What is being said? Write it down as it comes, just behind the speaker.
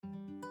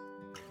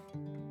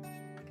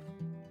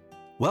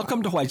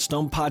Welcome to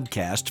Whitestone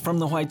Podcast from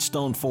the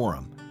Whitestone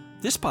Forum.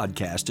 This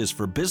podcast is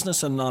for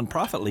business and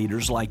nonprofit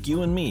leaders like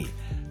you and me,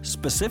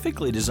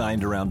 specifically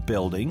designed around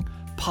building,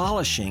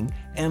 polishing,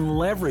 and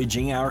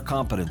leveraging our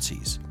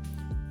competencies.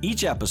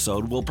 Each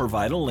episode will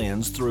provide a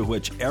lens through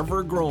which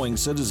ever-growing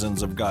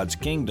citizens of God's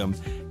kingdom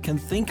can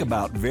think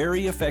about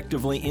very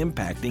effectively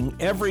impacting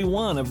every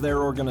one of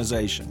their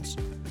organizations.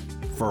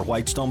 For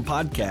Whitestone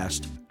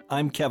Podcast,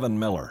 I'm Kevin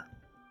Miller.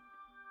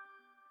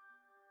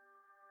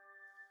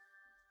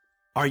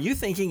 Are you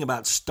thinking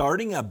about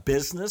starting a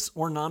business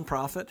or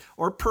nonprofit?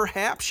 Or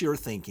perhaps you're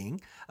thinking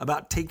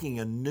about taking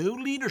a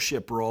new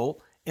leadership role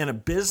in a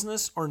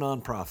business or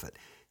nonprofit.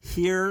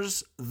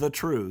 Here's the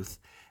truth.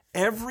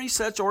 Every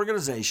such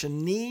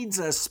organization needs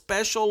a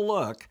special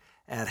look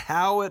at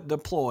how it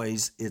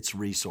deploys its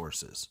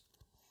resources.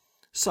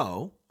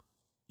 So,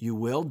 you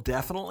will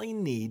definitely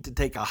need to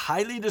take a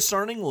highly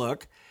discerning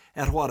look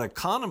at what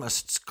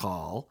economists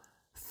call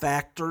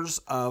factors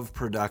of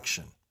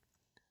production.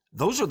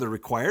 Those are the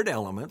required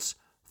elements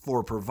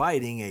for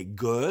providing a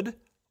good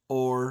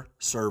or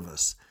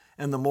service.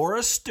 And the more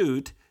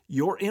astute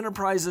your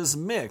enterprise's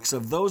mix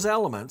of those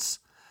elements,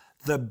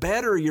 the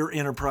better your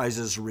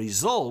enterprise's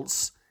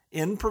results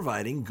in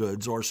providing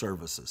goods or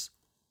services.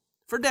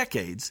 For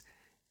decades,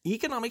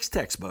 economics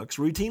textbooks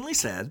routinely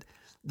said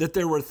that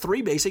there were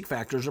three basic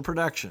factors of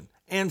production.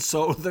 And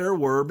so there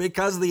were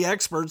because the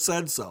experts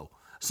said so.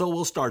 So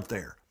we'll start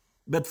there.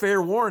 But fair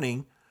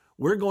warning,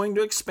 we're going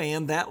to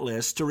expand that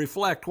list to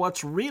reflect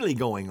what's really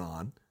going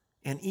on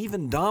and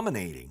even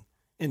dominating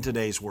in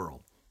today's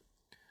world.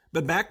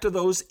 But back to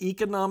those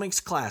economics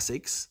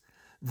classics,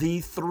 the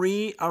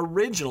three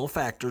original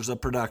factors of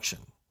production.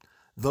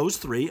 Those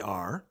three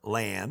are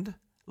land,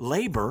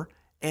 labor,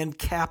 and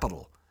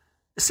capital.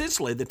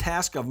 Essentially, the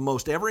task of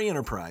most every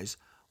enterprise,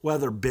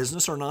 whether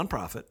business or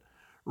nonprofit,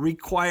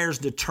 requires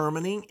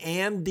determining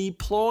and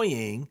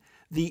deploying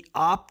the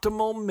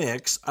optimal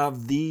mix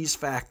of these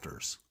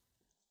factors.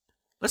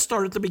 Let's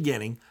start at the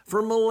beginning.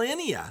 For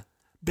millennia,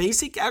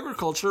 basic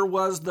agriculture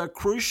was the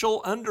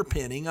crucial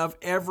underpinning of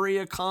every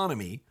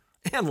economy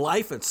and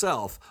life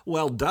itself.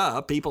 Well, duh,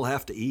 people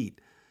have to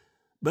eat.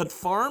 But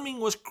farming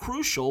was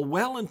crucial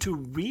well into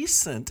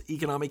recent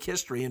economic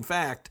history. In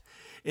fact,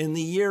 in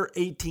the year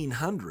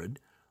 1800,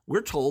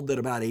 we're told that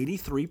about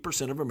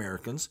 83% of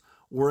Americans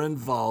were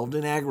involved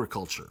in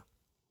agriculture.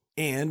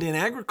 And in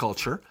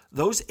agriculture,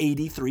 those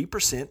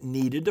 83%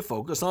 needed to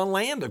focus on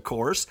land, of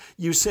course.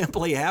 You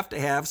simply have to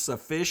have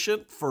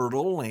sufficient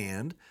fertile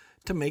land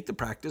to make the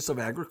practice of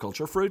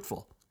agriculture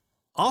fruitful.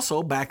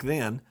 Also, back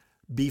then,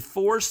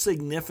 before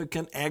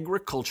significant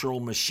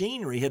agricultural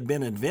machinery had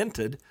been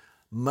invented,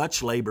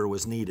 much labor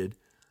was needed.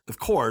 Of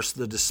course,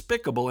 the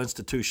despicable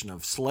institution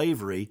of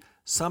slavery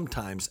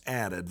sometimes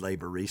added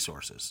labor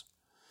resources.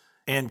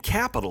 And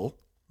capital,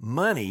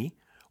 money,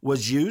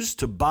 was used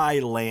to buy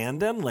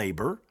land and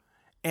labor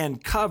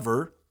and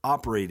cover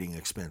operating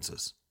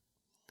expenses.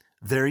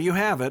 There you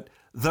have it,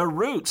 the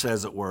roots,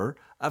 as it were,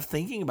 of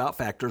thinking about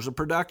factors of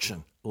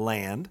production: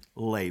 land,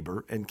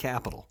 labor, and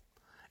capital.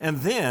 And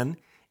then,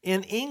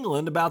 in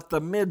England, about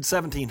the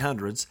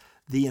mid-1700s,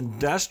 the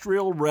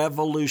Industrial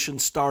Revolution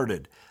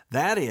started.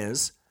 That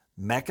is,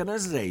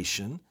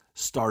 mechanization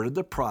started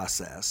the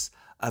process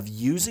of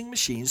using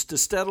machines to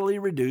steadily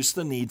reduce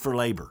the need for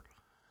labor.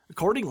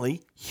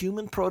 Accordingly,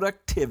 human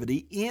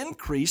productivity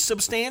increased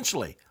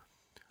substantially.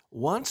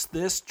 Once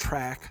this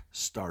track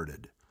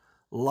started,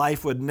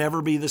 life would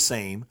never be the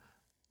same,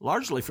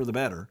 largely for the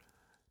better,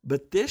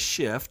 but this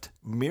shift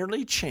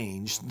merely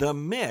changed the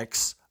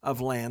mix of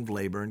land,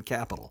 labor, and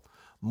capital.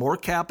 More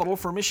capital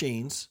for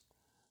machines,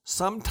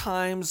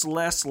 sometimes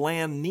less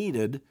land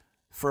needed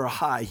for a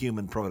high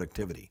human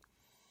productivity.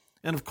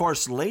 And of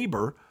course,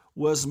 labor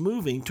was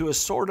moving to a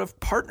sort of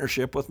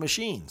partnership with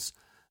machines.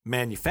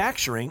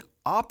 Manufacturing,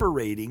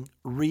 operating,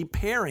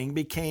 repairing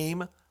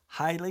became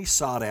highly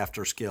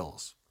sought-after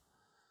skills.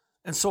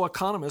 And so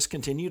economists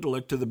continue to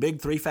look to the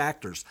big three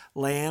factors: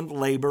 land,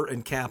 labor,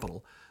 and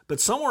capital. But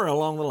somewhere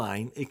along the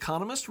line,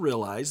 economists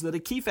realized that a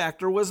key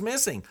factor was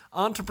missing: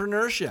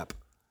 entrepreneurship.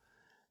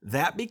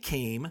 That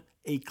became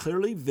a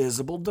clearly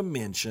visible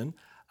dimension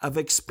of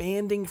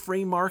expanding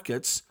free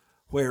markets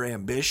where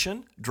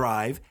ambition,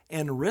 drive,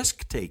 and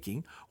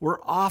risk-taking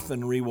were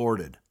often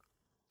rewarded.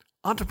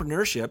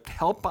 Entrepreneurship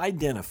helped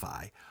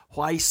identify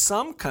why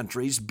some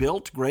countries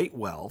built great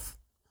wealth,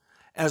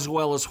 as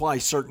well as why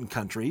certain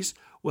countries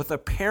with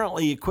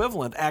apparently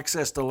equivalent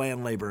access to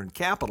land, labor, and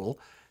capital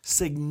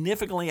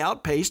significantly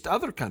outpaced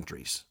other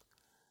countries.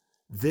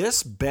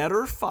 This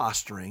better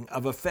fostering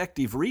of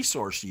effective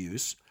resource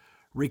use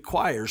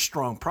requires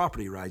strong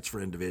property rights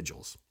for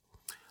individuals.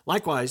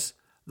 Likewise,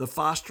 the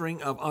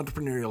fostering of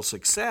entrepreneurial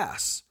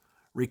success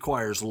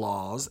requires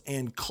laws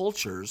and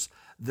cultures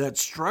that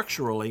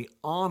structurally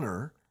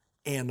honor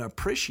and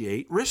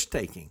appreciate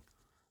risk-taking.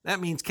 That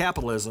means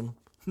capitalism,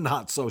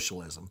 not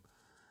socialism.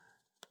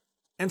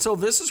 And so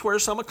this is where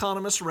some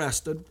economists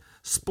rested,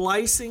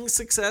 splicing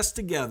success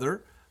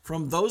together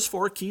from those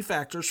four key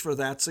factors for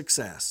that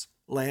success: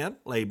 land,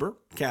 labor,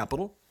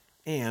 capital,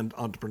 and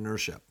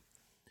entrepreneurship.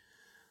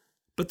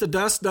 But the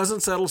dust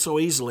doesn't settle so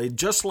easily,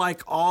 just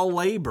like all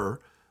labor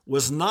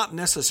was not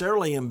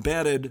necessarily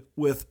embedded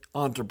with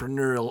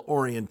entrepreneurial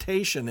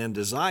orientation and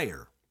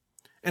desire.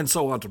 And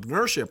so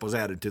entrepreneurship was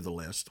added to the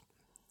list.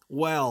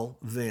 Well,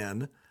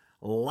 then,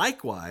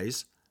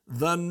 likewise,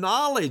 the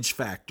knowledge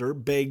factor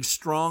begs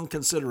strong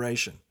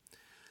consideration.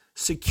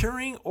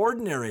 Securing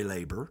ordinary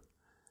labor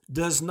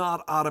does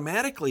not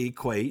automatically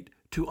equate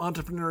to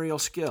entrepreneurial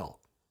skill.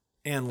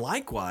 And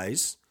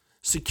likewise,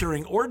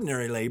 securing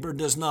ordinary labor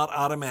does not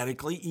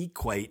automatically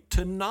equate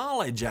to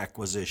knowledge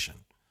acquisition.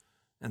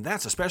 And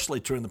that's especially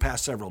true in the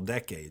past several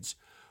decades,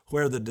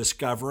 where the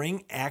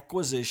discovering,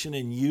 acquisition,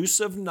 and use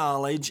of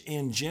knowledge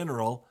in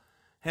general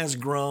has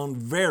grown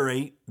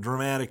very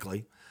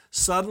dramatically.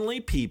 Suddenly,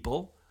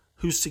 people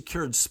who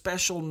secured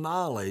special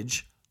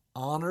knowledge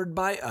honored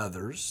by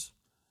others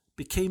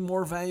became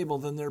more valuable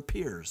than their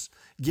peers,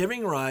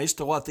 giving rise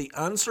to what the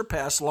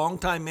unsurpassed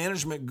longtime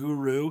management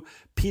guru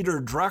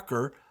Peter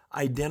Drucker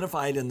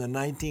identified in the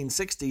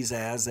 1960s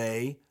as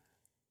a,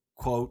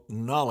 quote,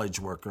 knowledge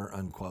worker,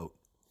 unquote.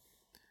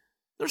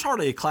 There's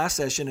hardly a class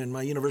session in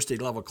my university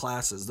level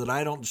classes that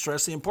I don't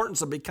stress the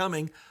importance of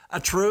becoming a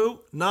true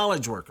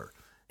knowledge worker.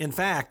 In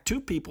fact, two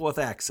people with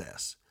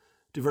access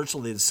to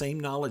virtually the same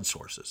knowledge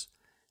sources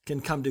can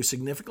come to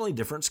significantly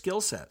different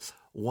skill sets,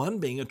 one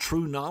being a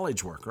true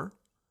knowledge worker,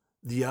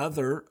 the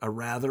other a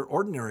rather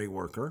ordinary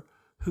worker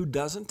who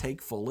doesn't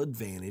take full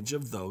advantage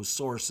of those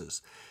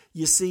sources.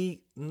 You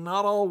see,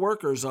 not all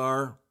workers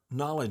are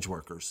knowledge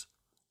workers,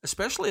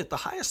 especially at the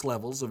highest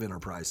levels of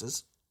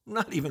enterprises.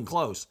 Not even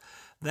close.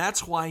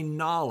 That's why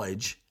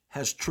knowledge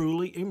has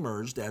truly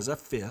emerged as a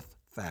fifth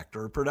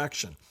factor of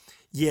production.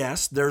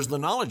 Yes, there's the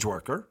knowledge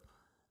worker.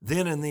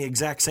 Then in the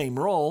exact same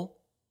role,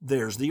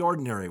 there's the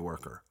ordinary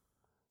worker.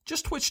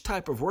 Just which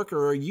type of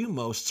worker are you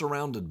most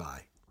surrounded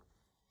by?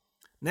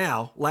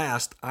 Now,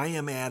 last, I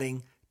am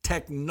adding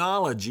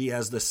technology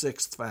as the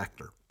sixth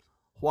factor.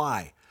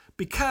 Why?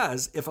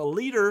 Because if a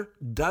leader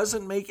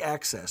doesn't make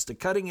access to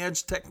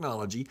cutting-edge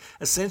technology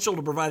essential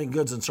to providing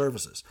goods and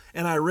services,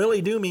 and I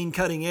really do mean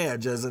cutting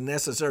edge as a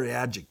necessary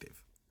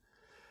adjective,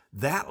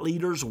 that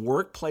leader's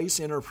workplace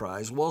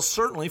enterprise will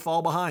certainly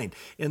fall behind.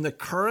 In the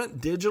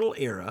current digital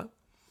era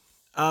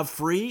of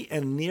free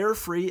and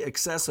near-free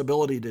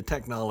accessibility to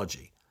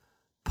technology,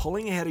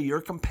 pulling ahead of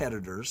your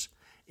competitors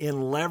in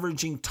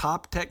leveraging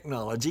top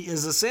technology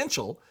is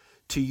essential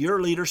to your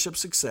leadership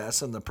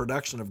success and the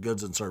production of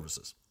goods and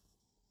services.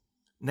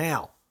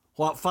 Now,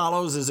 what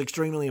follows is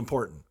extremely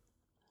important.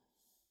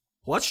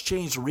 What's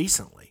changed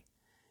recently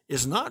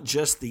is not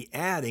just the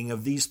adding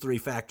of these three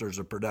factors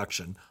of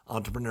production,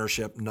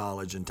 entrepreneurship,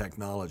 knowledge, and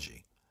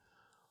technology.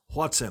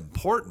 What's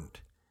important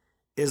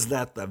is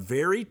that the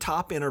very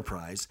top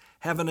enterprise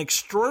have an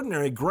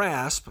extraordinary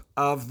grasp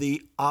of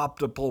the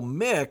optimal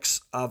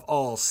mix of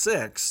all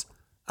six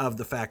of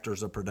the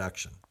factors of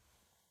production.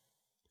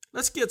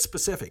 Let's get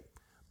specific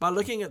by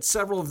looking at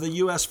several of the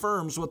U.S.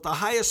 firms with the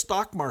highest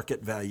stock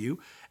market value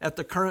at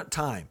the current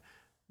time.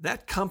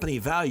 That company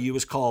value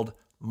is called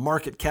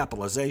market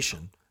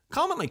capitalization,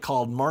 commonly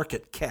called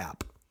market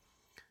cap.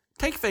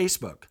 Take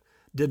Facebook.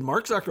 Did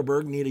Mark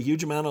Zuckerberg need a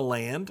huge amount of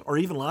land or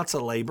even lots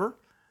of labor?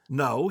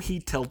 No, he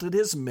tilted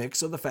his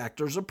mix of the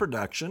factors of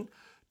production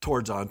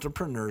towards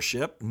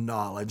entrepreneurship,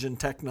 knowledge, and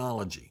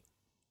technology.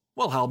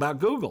 Well, how about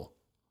Google?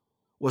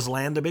 Was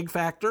land a big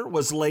factor?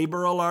 Was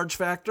labor a large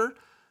factor?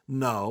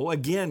 No,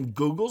 again,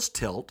 Google's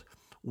tilt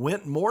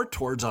went more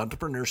towards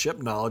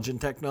entrepreneurship, knowledge, and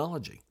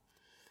technology.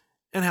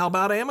 And how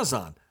about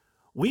Amazon?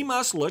 We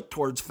must look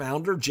towards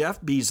founder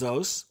Jeff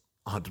Bezos,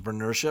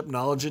 entrepreneurship,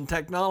 knowledge, and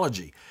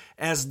technology,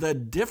 as the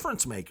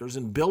difference makers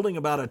in building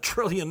about $1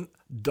 trillion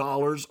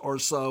or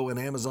so in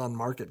Amazon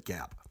market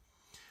cap.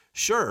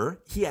 Sure,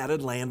 he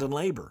added land and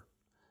labor,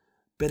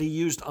 but he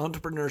used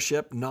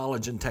entrepreneurship,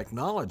 knowledge, and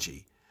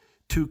technology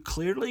to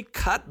clearly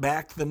cut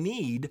back the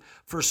need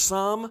for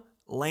some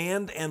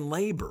land and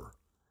labor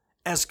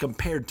as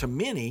compared to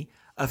many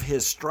of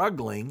his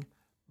struggling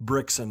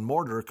bricks and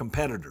mortar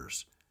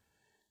competitors,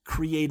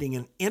 creating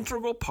an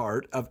integral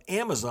part of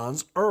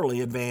Amazon's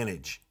early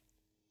advantage.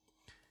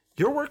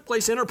 Your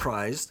workplace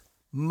enterprise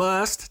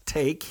must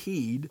take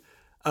heed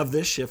of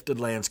this shifted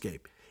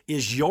landscape.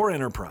 Is your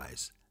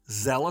enterprise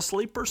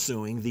zealously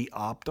pursuing the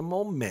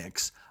optimal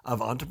mix of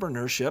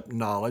entrepreneurship,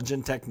 knowledge,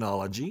 and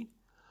technology,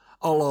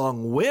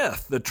 along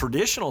with the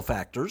traditional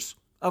factors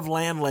of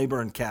land,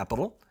 labor, and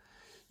capital?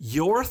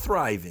 Your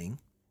thriving,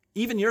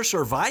 even your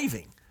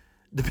surviving,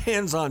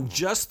 depends on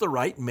just the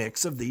right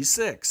mix of these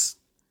six.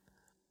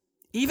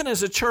 Even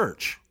as a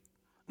church,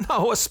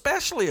 no,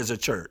 especially as a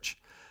church,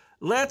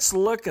 let's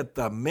look at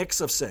the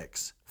mix of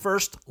six.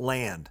 First,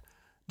 land.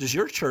 Does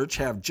your church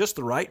have just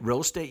the right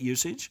real estate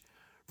usage,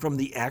 from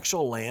the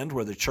actual land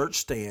where the church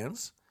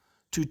stands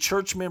to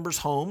church members'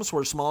 homes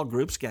where small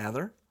groups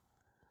gather?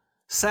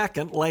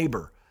 Second,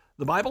 labor.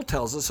 The Bible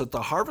tells us that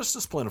the harvest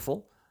is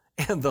plentiful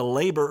and the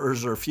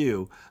laborers are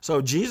few.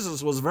 So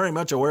Jesus was very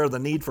much aware of the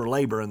need for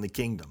labor in the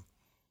kingdom.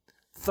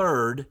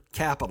 Third,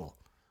 capital.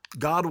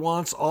 God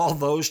wants all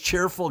those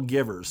cheerful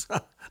givers.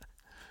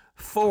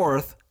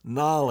 Fourth,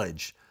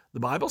 knowledge. The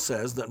Bible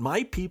says that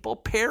my people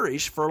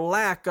perish for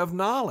lack of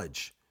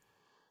knowledge.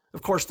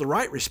 Of course, the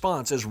right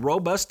response is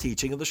robust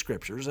teaching of the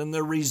Scriptures and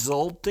the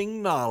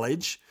resulting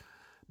knowledge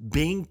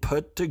being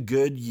put to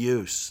good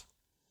use.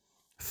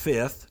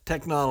 Fifth,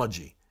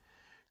 technology.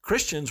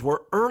 Christians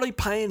were early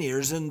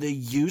pioneers in the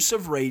use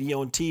of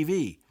radio and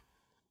TV,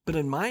 but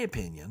in my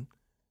opinion,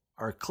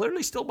 are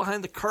clearly still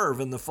behind the curve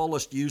in the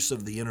fullest use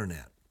of the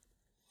internet.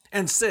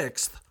 And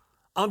sixth,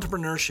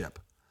 entrepreneurship.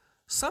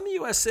 Some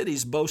U.S.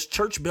 cities boast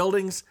church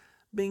buildings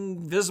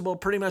being visible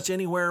pretty much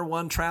anywhere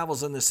one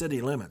travels in the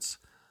city limits,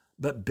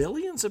 but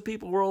billions of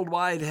people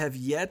worldwide have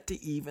yet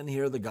to even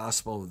hear the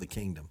gospel of the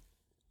kingdom.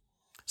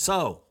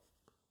 So,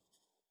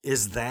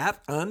 is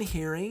that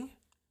unhearing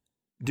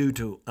due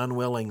to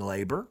unwilling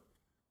labor,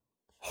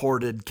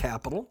 hoarded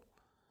capital,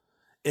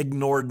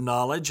 ignored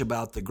knowledge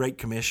about the Great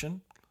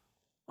Commission,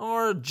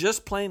 or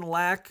just plain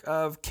lack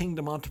of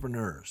kingdom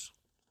entrepreneurs?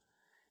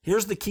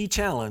 Here's the key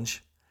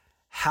challenge: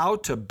 how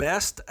to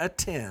best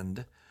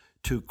attend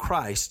to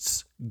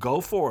Christ's go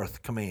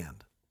forth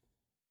command.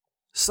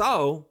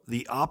 So,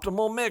 the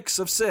optimal mix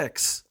of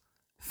 6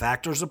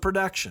 factors of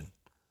production,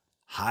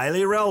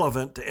 highly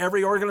relevant to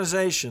every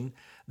organization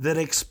that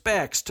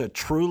expects to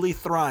truly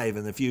thrive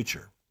in the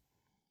future.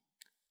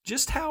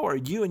 Just how are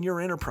you and your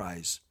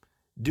enterprise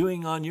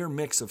doing on your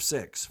mix of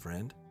 6,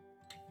 friend?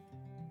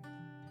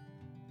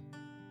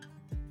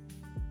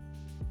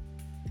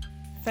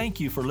 Thank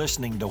you for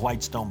listening to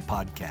Whitestone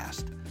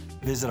Podcast.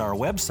 Visit our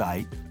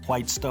website,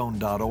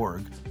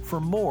 whitestone.org, for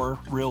more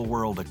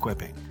real-world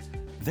equipping.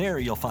 There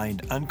you'll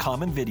find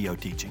uncommon video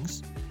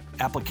teachings,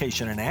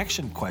 application and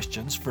action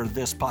questions for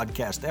this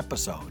podcast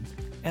episode,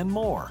 and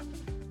more.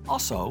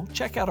 Also,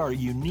 check out our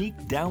unique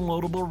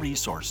downloadable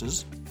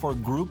resources for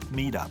group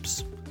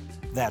meetups.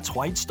 That's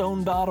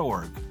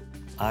whitestone.org.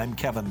 I'm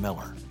Kevin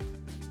Miller.